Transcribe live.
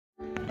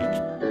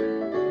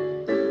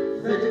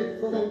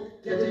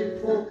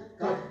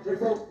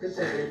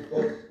city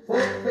folk.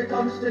 Folk for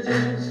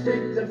Constitution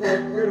Street and folk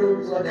for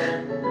Rules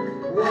Lane.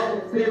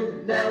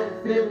 Wallfield,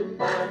 Nellfield,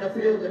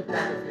 Manorfield and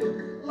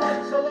Canterfield.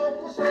 Lots of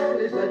local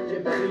stories that you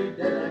may read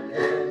in a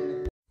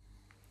can.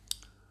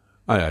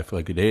 Aye, for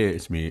a good day,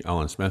 it's me,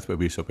 Alan Smith, with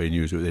suppy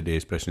news with the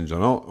day's pressings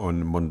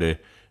on Monday,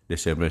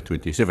 December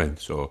 27th.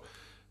 So,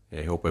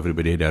 I hope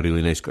everybody had a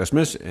really nice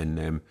Christmas,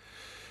 and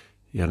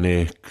you're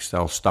nae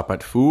still stop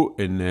at food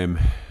and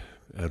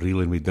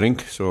reeling with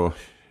drink. So,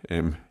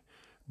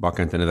 back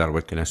into another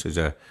week, and this is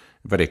a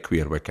very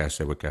queer week, as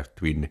a week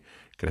between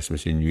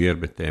Christmas and New Year.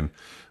 But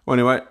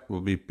anyway,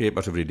 we'll be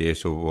papers every day,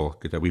 so we'll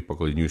get a wee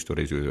buckle of news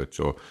stories with it.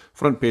 So,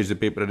 front page of the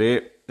paper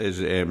today is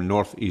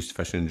North East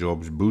fishing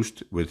jobs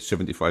boost with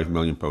 £75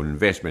 million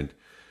investment.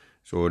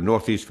 So,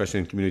 North East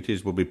fishing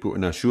communities will be put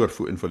on a sure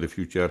footing for the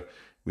future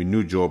with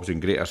new jobs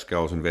and greater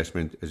skills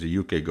investment, as the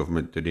UK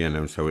government today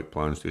announced how it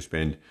plans to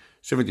spend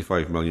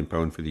 £75 million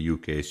for the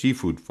UK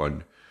Seafood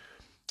Fund.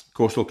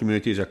 Coastal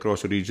communities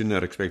across the region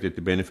are expected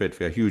to benefit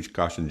from a huge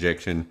cash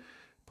injection,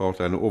 part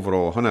of an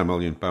overall £100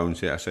 million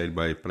set aside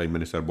by Prime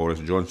Minister Boris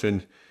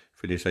Johnson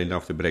when he signed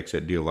off the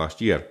Brexit deal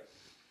last year.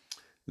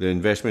 The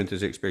investment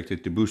is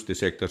expected to boost the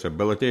sector's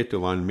ability to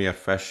land more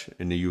fish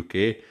in the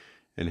UK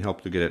and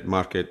help to get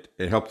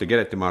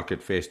it to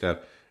market faster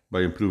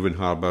by improving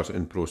harbours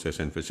and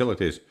processing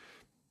facilities.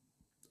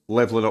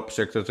 Levelling Up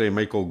Secretary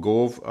Michael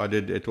Gove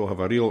added it will have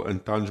a real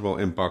and tangible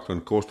impact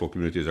on coastal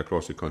communities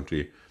across the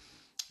country.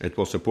 It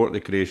will support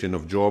the creation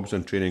of jobs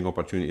and training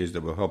opportunities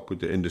that will help put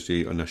the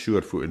industry on a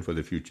sure footing for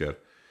the future.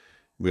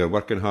 We are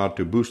working hard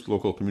to boost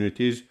local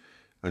communities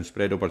and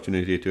spread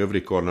opportunity to every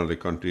corner of the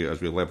country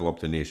as we level up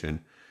the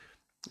nation.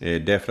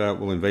 DEFRA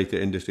will invite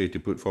the industry to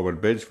put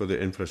forward bids for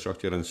the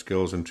infrastructure and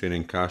skills and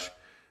training cash,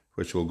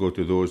 which will go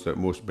to those that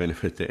most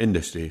benefit the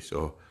industry.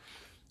 So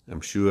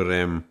I'm sure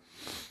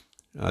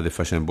the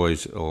fishing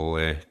boys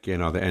will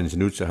gain all the ins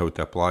and outs of how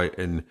to apply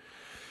and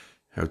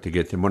how to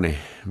get the money.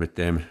 But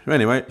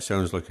anyway, it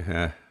sounds like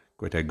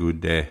quite a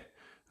good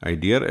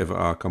idea if it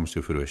all comes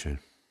to fruition.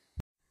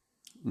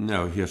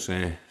 Now here's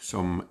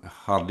some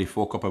hardy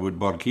folk up about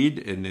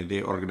Burghead, and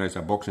they organise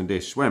a Boxing Day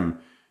swim.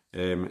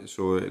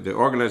 So the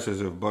organisers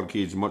of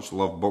Burghead's much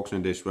loved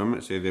Boxing Day swim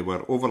say they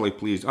were overly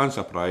pleased and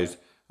surprised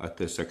at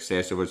the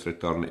success of its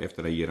return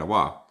after a year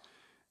away.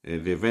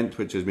 The event,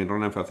 which has been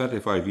running for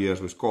 35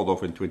 years, was called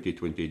off in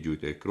 2020 due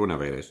to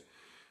coronavirus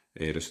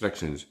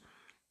restrictions.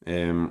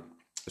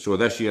 So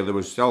this year there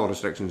was still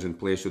restrictions in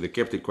place, so they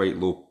kept it quite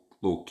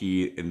low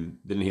key and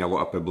didn't have a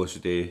lot of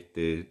publicity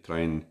to try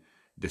and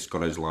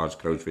discourage large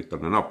crowds from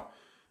turning up.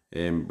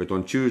 But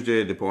on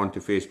Tuesday they put onto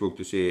Facebook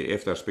to say,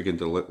 after speaking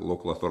to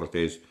local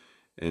authorities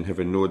and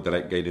having no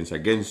direct guidance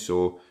against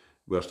so,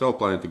 we're still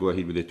planning to go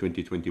ahead with the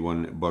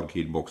 2021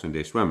 Burghead Boxing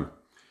Day swim.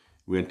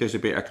 We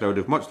anticipate a crowd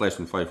of much less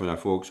than 500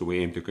 folk, so we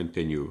aim to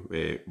continue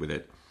with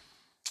it.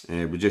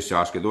 We just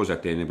ask that those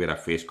attending wear a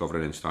face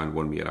covering and stand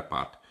 1 metre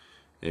apart.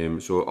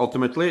 So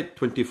ultimately,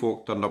 20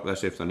 folk turned up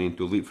this afternoon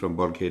to leap from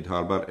Burghead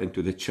Harbour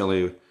into the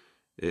chilly,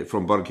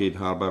 from Burghead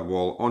Harbour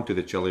wall onto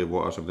the chilly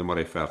waters of the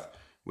Moray Firth,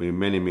 with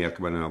many more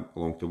coming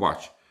along to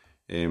watch.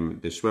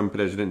 The swim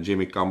president,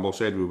 Jamie Campbell,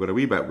 said we were a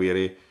wee bit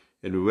wary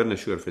and we weren't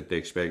sure what to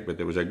expect, but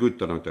there was a good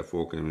turnout of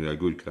folk and it was a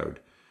good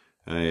crowd.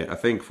 I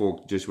think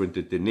folk just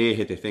wanted to nae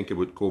had to think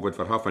about COVID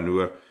for half an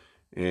hour,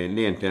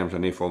 nae in terms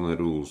of nae following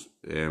the rules,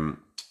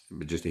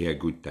 but just to have a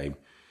good time.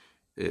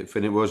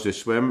 When it was the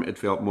swim, it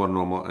felt more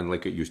normal and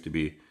like it used to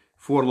be.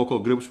 4 local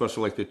groups were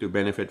selected to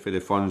benefit for the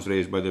funds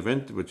raised by the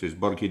event, which is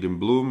Burghead in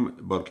Bloom,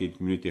 Burghead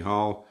Community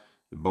Hall,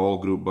 the Ball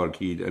Group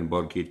Burghead and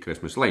Burghead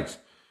Christmas Lights.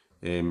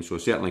 So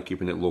certainly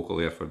keeping it local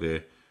there for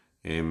the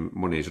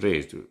monies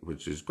raised,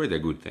 which is quite a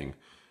good thing.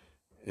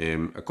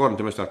 According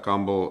to Mr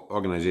Campbell,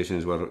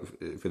 organisations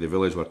for the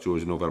village were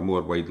chosen over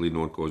more widely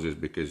known causes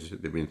because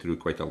they've been through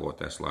quite a lot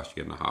this last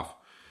year and a half.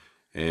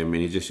 And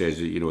he just says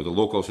that, the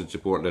locals had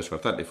supported this for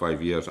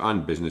 35 years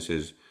and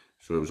businesses,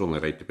 so it was only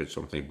right to put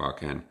something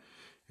back in.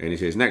 And he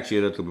says next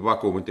year it'll be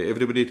back open to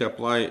everybody to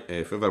apply.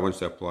 If ever wants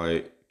to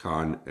apply,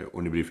 can,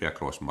 only briefly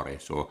across Moray.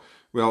 So,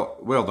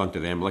 well done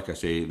to them. Like I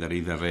say, they're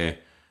either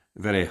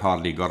very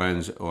hardy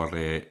gurrans or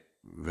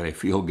very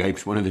field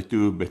gipes, one of the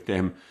two, but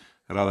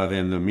rather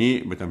than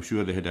me. But I'm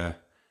sure they had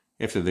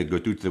after they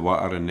got out to the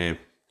water and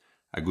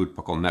a good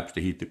puckle nips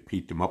to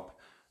heat them up,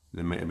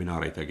 they might have been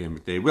alright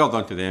again. But well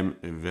done to them,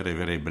 very,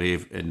 very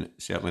brave, and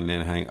certainly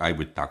anything I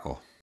would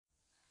tackle.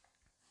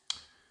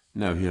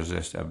 Now here's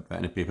this a bit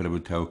in the paper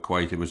about how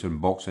quiet it was on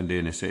Boxing Day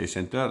in the city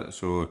centre.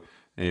 So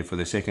for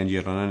the second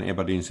year running,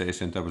 Aberdeen city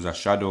centre was a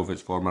shadow of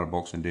its former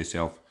Boxing Day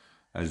self,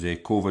 as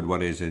COVID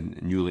worries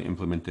and newly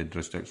implemented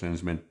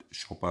restrictions meant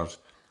shoppers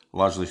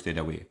largely stayed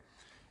away.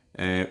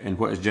 In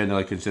what is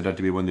generally considered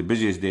to be one of the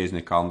busiest days in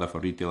the calendar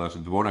for retailers, the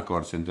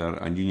Bonaccord Centre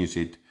and Union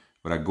Street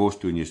were a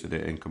ghost town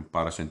yesterday in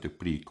comparison to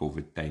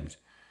pre-COVID times.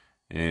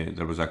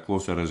 There was a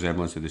closer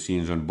resemblance to the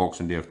scenes on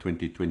Boxing Day of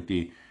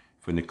 2020,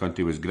 when the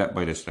country was gripped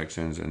by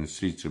restrictions and the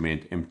streets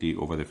remained empty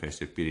over the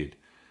festive period.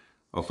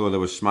 Although there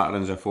was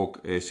smatterings of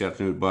folk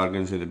searching out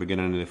bargains at the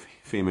beginning of the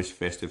famous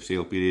festive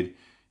sale period,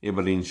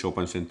 Aberdeen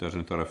shopping centres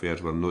and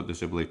thoroughfares were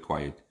noticeably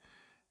quiet.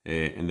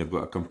 And they've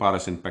got a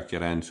comparison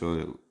picture in,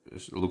 so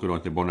looking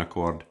onto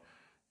Bonaccord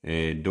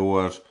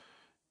doors.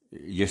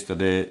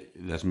 Yesterday,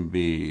 there's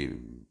maybe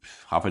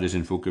half a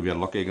dozen folk if you're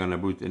lucky going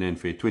about, and then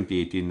for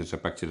 2018 there's a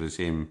picture of the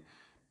same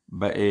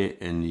bitty,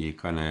 and you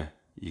kind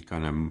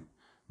of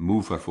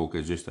move for folk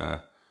as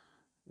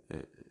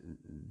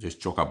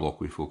just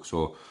chock-a-block with folk.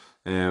 So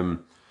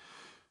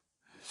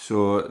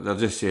so they're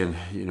just saying,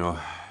 you know,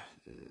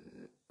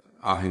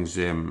 I think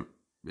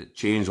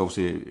change,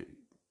 obviously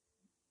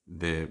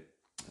the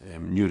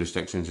new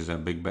restrictions is a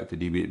big bit to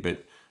debate,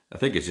 but I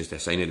think it's just a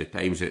sign of the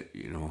times that,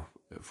 you know,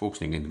 folks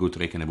can go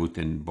trekking about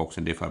in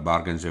Boxing Day for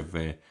bargains if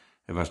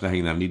there's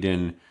nothing they're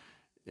needing.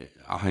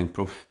 I think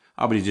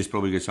everybody just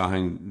probably gets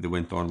they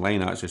went online.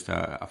 That's just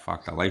a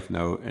fact of life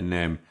now.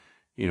 And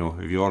you know,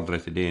 if you order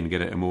it today and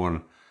get it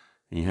tomorrow,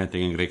 and you had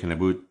to go trekking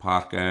about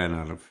parking,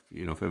 or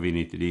if ever you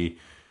need to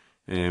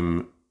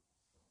do,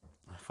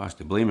 fast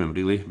to blame him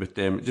really. But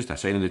just a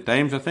sign of the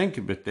times, I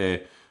think. But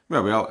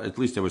well, at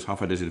least there was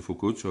half a dozen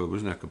folk out, so it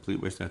wasn't a complete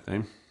waste of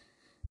time.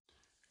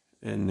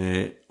 And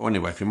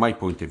anyway, from my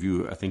point of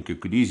view, I think it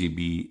could easily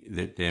be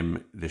that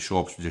the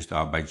shops just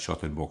have a big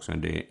shut on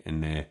Boxing Day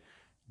and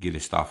give the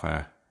staff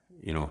a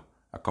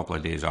couple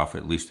of days off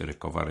at least to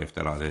recover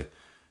after all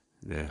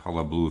the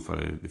hullabaloo for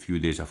the few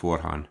days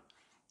beforehand.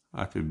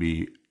 That would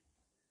be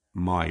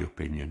my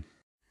opinion.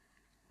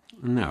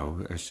 Now,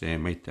 this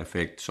might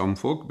affect some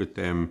folk, but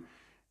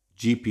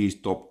GP's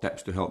top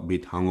tips to help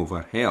beat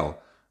hangover hell.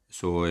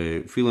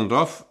 So, feeling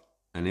rough?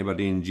 An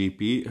Aberdeen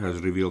GP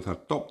has revealed her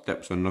top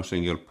tips on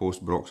nursing your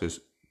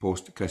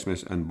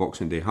post-Christmas and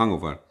Boxing Day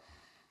hangover.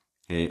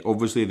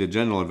 Obviously, the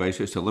general advice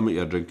is to limit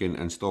your drinking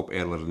and stop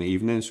earlier in the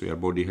evening so your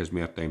body has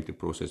more time to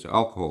process the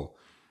alcohol.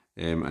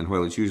 And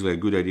while it's usually a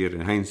good idea in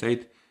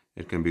hindsight,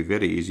 it can be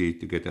very easy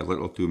to get a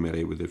little too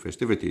merry with the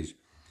festivities.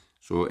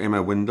 So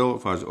Emma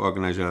Windle, as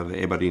organiser of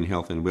the Aberdeen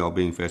Health and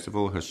Wellbeing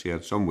Festival, has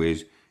shared some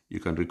ways you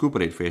can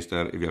recuperate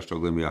faster if you're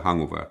struggling with a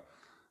hangover.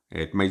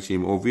 It might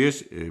seem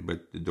obvious,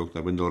 but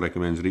Dr. Windle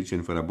recommends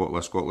reaching for a bottle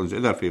of Scotland's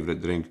other favourite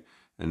drink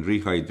and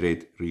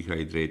rehydrate.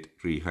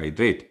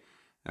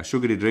 A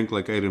sugary drink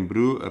like Iron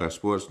Brew or a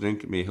sports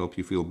drink may help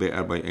you feel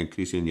better by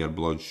increasing your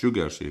blood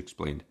sugar, she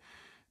explained.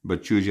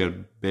 But choose your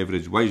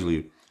beverage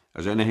wisely,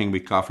 as anything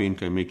with caffeine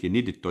can make you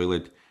need the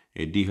toilet,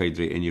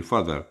 dehydrating you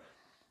further.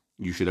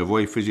 You should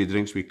avoid fizzy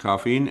drinks with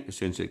caffeine,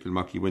 since it can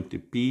make you want to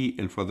pee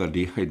and further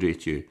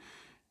dehydrate you.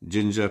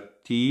 Ginger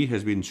tea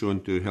has been shown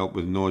to help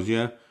with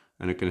nausea,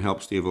 and it can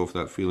help stave off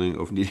that feeling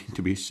of needing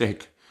to be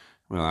sick.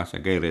 Well, that's a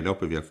guy read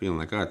up if you're feeling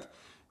like that.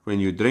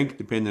 When you drink,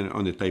 depending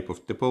on the type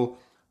of tipple,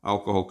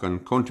 alcohol can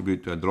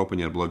contribute to a drop in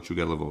your blood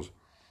sugar levels.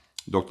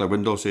 Dr.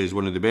 Windle says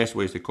one of the best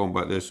ways to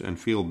combat this and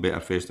feel better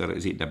faster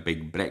is eat a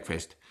big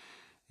breakfast.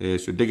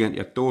 So dig into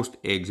your toast,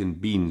 eggs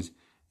and beans,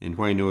 and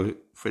why not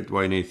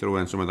throw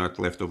in some of that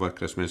leftover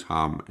Christmas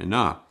ham and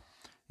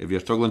If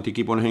you're struggling to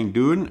keep on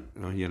doing,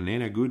 you're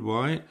in a good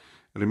way.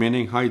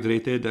 Remaining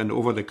hydrated and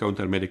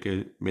over-the-counter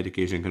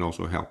medication can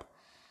also help.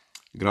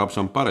 Grab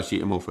some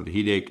paracetamol for the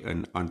headache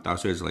and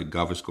antacids like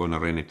Gaviscon or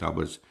Rennie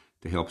tablets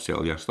to help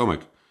settle your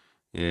stomach.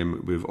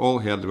 We've all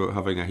heard about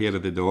having a hair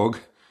of the dog,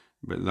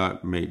 but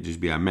that might just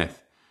be a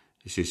myth.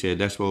 She said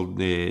this will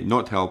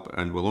not help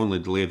and will only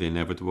delay the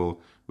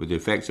inevitable, with the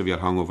effects of your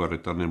hangover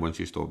returning once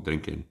you stop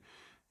drinking.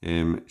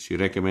 She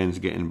recommends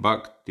getting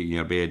back to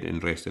your bed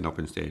and resting up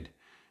instead.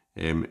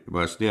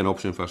 Well, it's an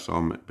option for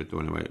some, but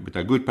anyway. But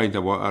a good pint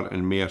of water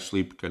and more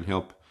sleep can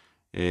help.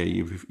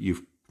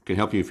 Can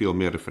help you feel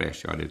more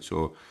refreshed. Added.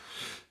 So,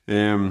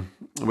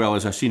 well,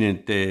 as I seen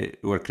it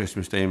over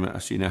Christmas time, I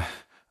seen a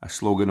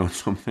slogan on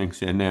something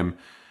saying,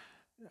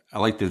 "I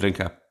like to drink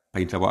a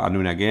pint of water now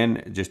and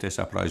again, just to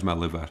surprise my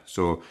liver."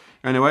 So,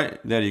 anyway,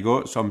 there you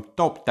go. Some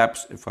top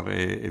tips for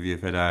if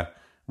you've had a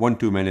 1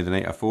 too many the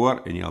night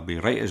before, and you'll be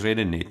right as rain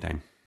in night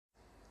time.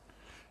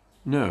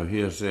 Now,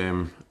 here's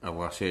a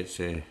lassie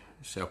that's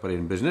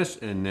separating business,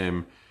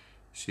 and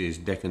she's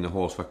decking the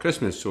halls for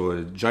Christmas.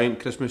 So, giant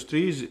Christmas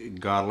trees,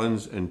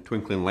 garlands, and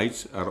twinkling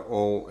lights are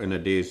all in a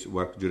day's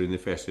work during the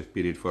festive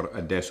period for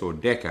a Deso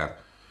Decker.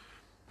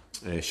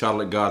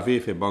 Charlotte Garvey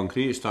for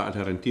Bunkree started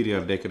her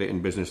interior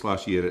decorating business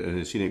last year and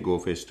has seen it go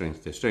from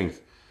strength to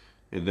strength.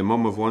 The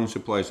mum of one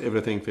supplies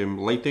everything from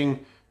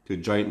lighting to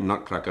giant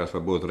nutcrackers for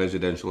both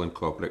residential and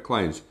corporate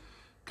clients.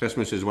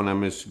 Christmas is one of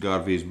Miss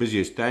Garvey's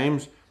busiest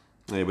times,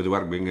 with the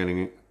work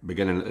beginning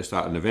at the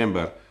start of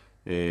November.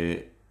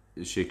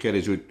 She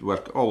carries out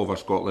work all over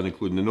Scotland,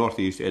 including the North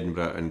East,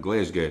 Edinburgh and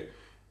Glasgow.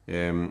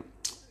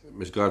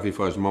 Miss Garvey,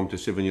 for his mum to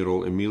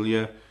 7-year-old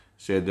Amelia,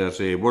 said there's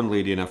one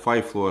lady in a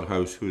 5-floor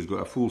house who's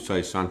got a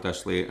full-size Santa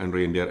sleigh and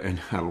reindeer in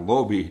her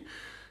lobby.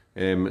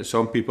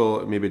 Some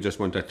people maybe just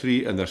want a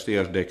tree and their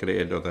stairs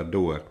decorated or their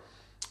door.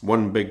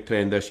 One big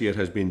trend this year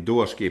has been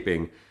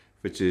doorscaping,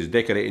 which is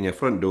decorating your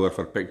front door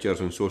for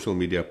pictures on social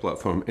media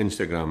platform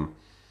Instagram.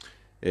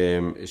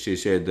 She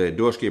said that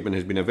doorscaping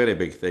has been a very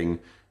big thing.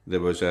 There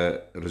was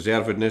a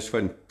reservedness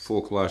from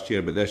folk last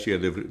year, but this year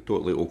they've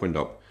totally opened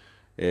up.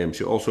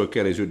 She also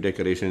carries out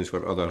decorations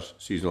for other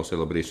seasonal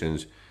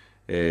celebrations.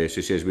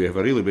 She says, we have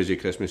a really busy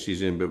Christmas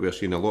season, but we're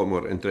seeing a lot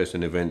more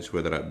interesting events,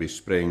 whether it be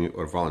spring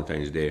or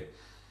Valentine's Day.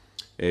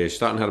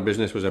 Starting her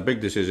business was a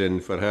big decision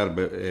for her,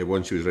 but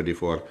one she was ready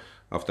for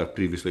after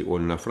previously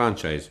owning a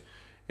franchise.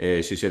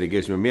 She said, it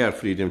gives me more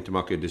freedom to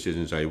make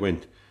decisions I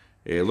went.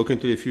 Looking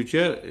to the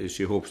future,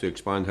 she hopes to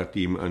expand her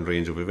team and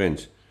range of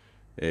events.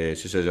 She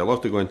says, I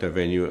love to go into a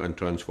venue and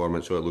transform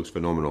it so it looks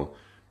phenomenal.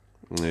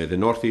 The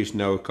North East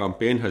Now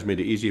campaign has made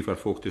it easy for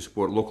folk to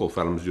support local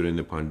firms during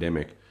the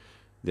pandemic.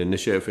 The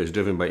initiative is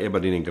driven by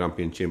Aberdeen and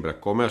Grampian Chamber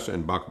of Commerce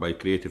and backed by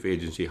creative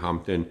agency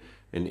Hampton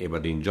and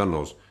Aberdeen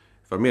Journals.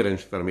 For more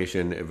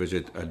information,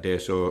 visit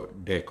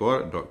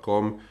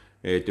adesodecor.com.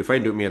 To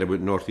find out more about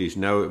North East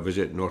Now,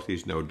 visit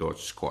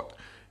northeastnow.scot.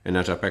 And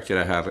there's a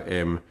picture of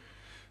her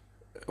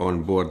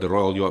on board the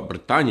Royal Yacht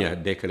Britannia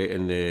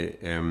decorating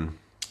the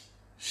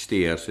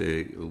stairs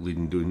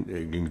leading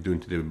down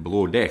to the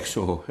below deck.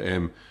 So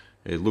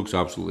it looks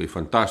absolutely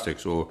fantastic.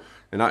 So,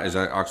 and that is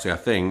actually a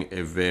thing.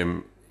 If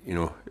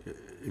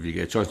if you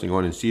get a chance to go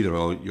on and see the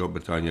Royal Yacht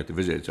Britannia to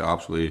visit, it's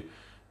absolutely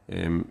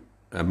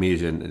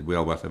amazing and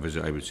well worth a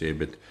visit, I would say.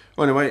 But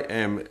anyway,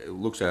 it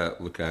looks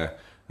like a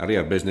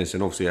rare business,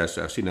 and obviously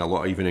I've seen a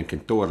lot even in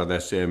Kintore of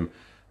this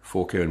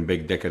folk having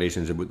big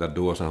decorations about their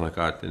doors and like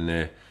that,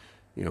 and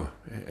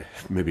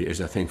maybe it is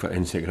a thing for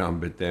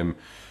Instagram, but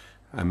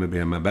maybe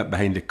I'm a bit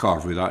behind the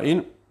curve with that,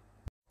 Ian.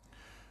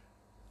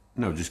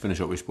 Now just finish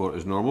up with sport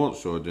as normal.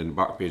 So the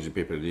back page of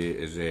the paper today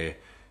is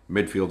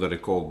midfielder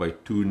recalled by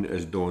Toon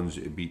as Dons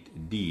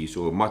beat D.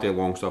 So Matty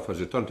Longstaff has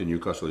returned to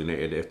Newcastle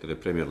United after the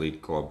Premier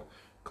League club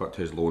cut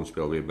his loan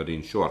spell with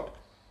Aberdeen short.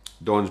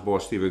 Dons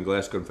boss Stephen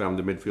Glass confirmed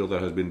the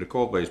midfielder has been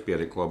recalled by his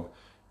parent club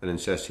and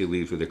insists he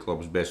leaves with the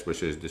club's best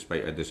wishes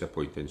despite a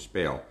disappointing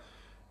spell.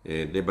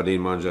 The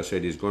Aberdeen manager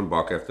said he's gone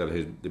back after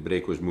the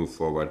break was moved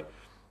forward.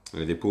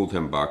 They pulled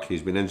him back.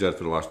 He's been injured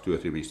for the last 2 or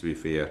 3 weeks, to be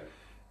fair.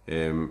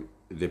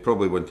 They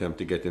probably want him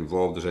to get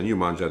involved. There's a new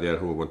manager there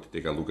who will want to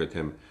take a look at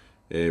him.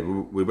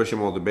 We wish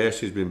him all the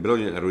best. He's been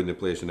brilliant around the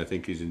place, and I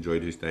think he's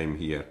enjoyed his time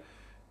here.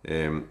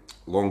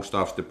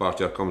 Longstaff's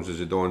departure comes as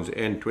the Dons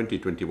end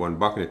 2021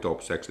 back in the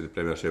top 6 of the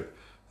Premiership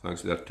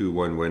thanks to their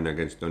 2-1 win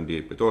against Dundee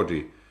at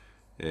Pittodrie.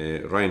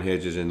 Ryan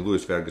Hedges and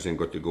Lewis Ferguson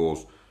got the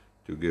goals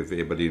to give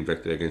Aberdeen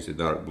victory against the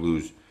Dark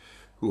Blues,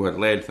 who had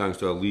led thanks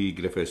to a Lee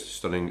Griffiths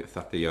stunning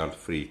 30-yard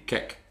free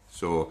kick.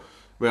 So,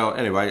 well,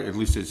 anyway, at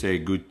least it's a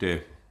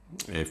good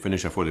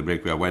finisher for the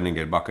break with a win and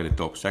get back in the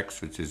top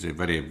 6, which is a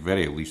very,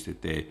 very least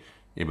that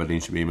Aberdeen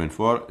should be aiming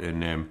for.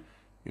 And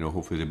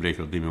hopefully the break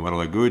will do me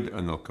well good,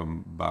 and they'll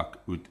come back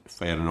out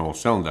firing all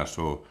cylinders.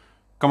 So,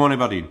 come on,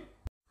 Aberdeen.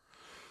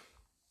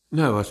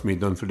 Now that's me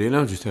done for today.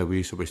 Now just a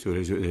wee suppy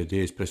stories out of the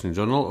day's Press and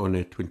Journal on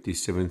the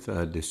 27th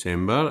of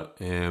December.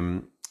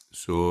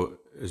 So,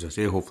 as I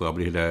say, hopefully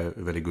everybody had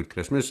a very good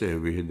Christmas.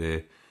 We had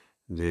the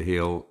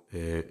Hale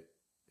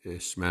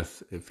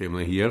Smith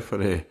family here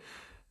for a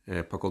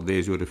couple of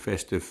days over the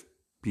festive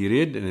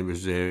period, and it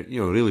was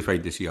really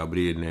fine to see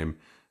everybody, and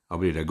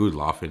everybody had a good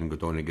laugh and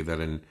got on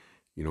together, and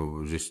it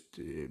was just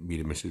me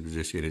and Mrs. was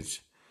just saying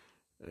it's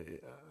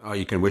all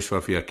you can wish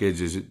for your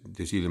kids is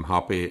to see them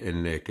happy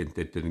and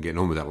content and getting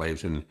on with their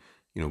lives, and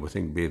we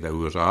think both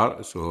hours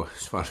are, so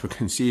as far as we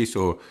can see,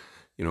 so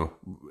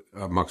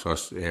that makes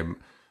us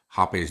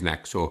happy as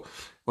next. So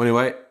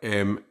anyway,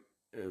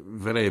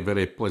 very,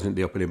 very pleasant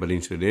day up in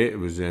Aberdeen today. It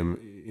was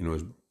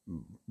as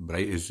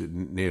bright as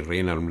no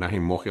rain or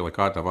nothing mocky like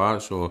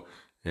that, so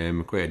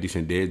quite a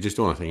decent day. Just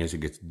the only thing is it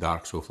gets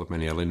dark so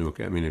flipping early.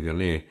 I mean, if you're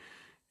not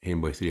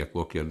home by 3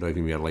 o'clock, you're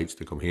driving with your lights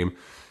to come home.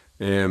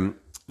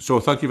 So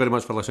thank you very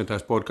much for listening to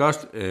this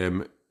podcast.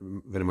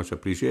 Very much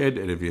appreciated.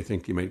 And if you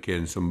think you might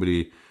ken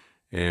somebody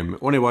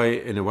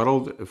anyway in the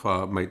world, if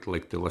I might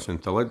like to listen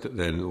to it,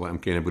 then let them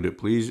ken about it,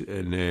 please.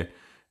 And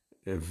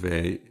if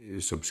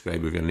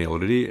subscribe if you're not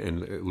already,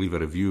 and leave a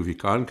review if you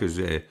can, because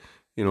it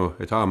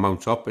all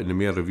mounts up, and the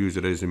more reviews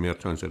there is, the more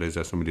chance there is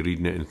of somebody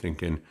reading it and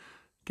thinking,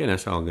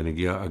 "This I'm going to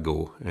give it a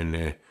go."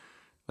 And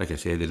like I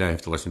said, they don't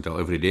have to listen to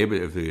it every day,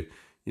 but if they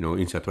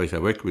once or twice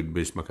a week would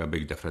just make a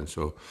big difference.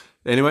 So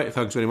anyway,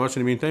 thanks very much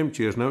in the meantime.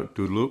 Cheers now.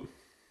 Toodaloo.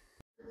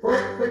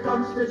 Fuck the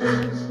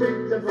Constitution,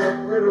 speak the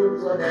fuck the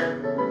rules of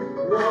them.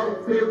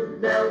 Wallfield,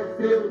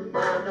 Nellfield,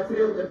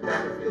 Manorfield and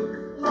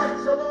Pannerfield.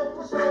 Lots of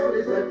local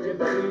stories that you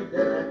made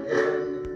in a can.